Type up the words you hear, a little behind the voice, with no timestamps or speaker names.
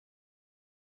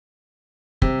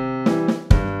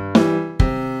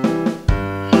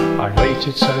I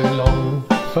waited so long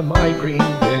for my green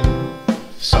bin,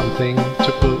 something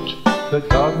to put the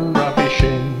garden rubbish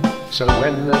in. So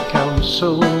when the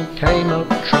council came up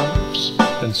trumps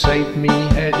and saved me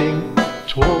heading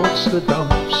towards the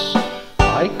dumps,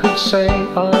 I could say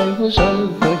I was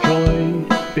overjoyed,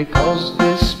 because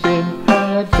this bin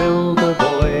had filled the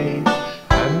void,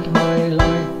 and my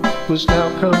life was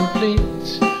now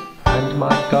complete, and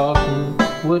my garden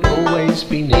would always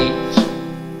be neat.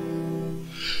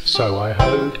 So I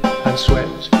hoed and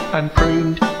swept and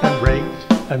pruned and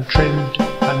raked and trimmed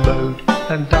and mowed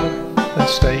and dug and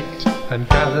staked and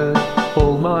gathered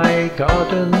all my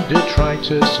garden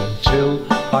detritus, until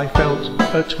I felt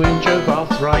a twinge of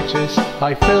arthritis.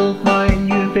 I filled my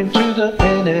new bin to the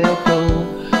pinnacle,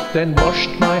 then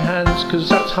washed my hands, 'cause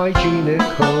that's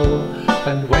hygienical,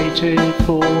 and waited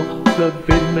for the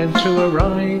bin man to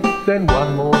arrive. Then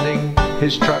one morning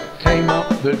his truck came up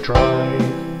the drive.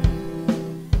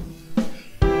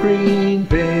 Green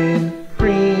bin,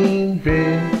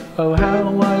 oh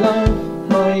how I love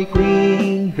my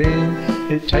green bin.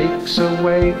 It takes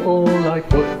away all I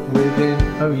put within,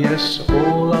 oh yes,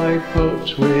 all I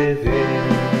put within.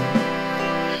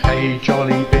 Hey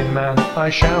jolly bin man, I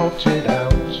shouted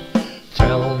out,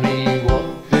 tell me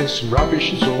what this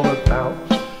rubbish is all about.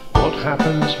 What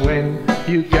happens when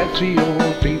you get to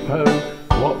your depot?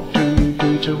 What do you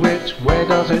do to it? Where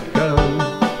does it go?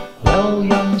 Well,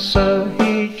 young sir,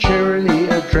 he cheerily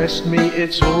addressed me,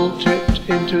 it's all tipped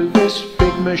into this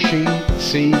big machine.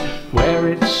 See, where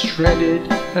it's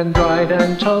shredded and dried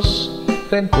and tossed,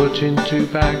 then put into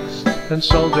bags and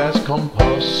sold as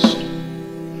compost.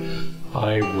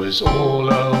 I was all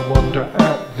a wonder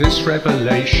at this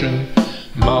revelation,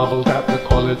 marvelled at the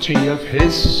quality of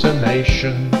his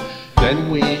summation. Then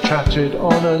we chatted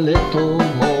on a little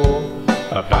more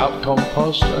about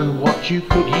compost and what you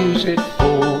could use it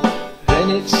for. Then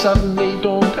it suddenly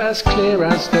dawned as clear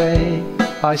as day.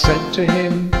 I said to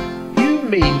him, you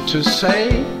mean to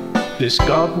say this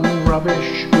garden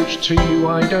rubbish which to you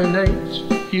I donate,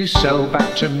 you sell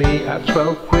back to me at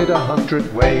 12 quid a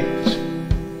hundredweight?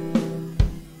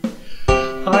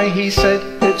 Aye, he said,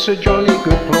 it's a jolly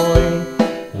good ploy,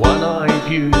 one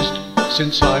I've used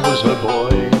since I was a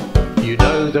boy. You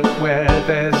know that where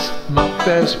there's muck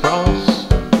there's brass.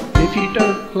 If you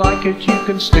don't like it, you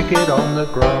can stick it on the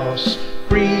grass.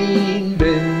 Green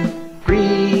bin,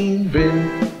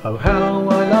 oh how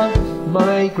I love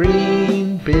my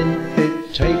green bin.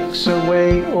 It takes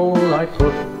away all I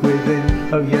put within,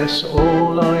 oh yes,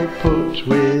 all I put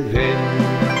within.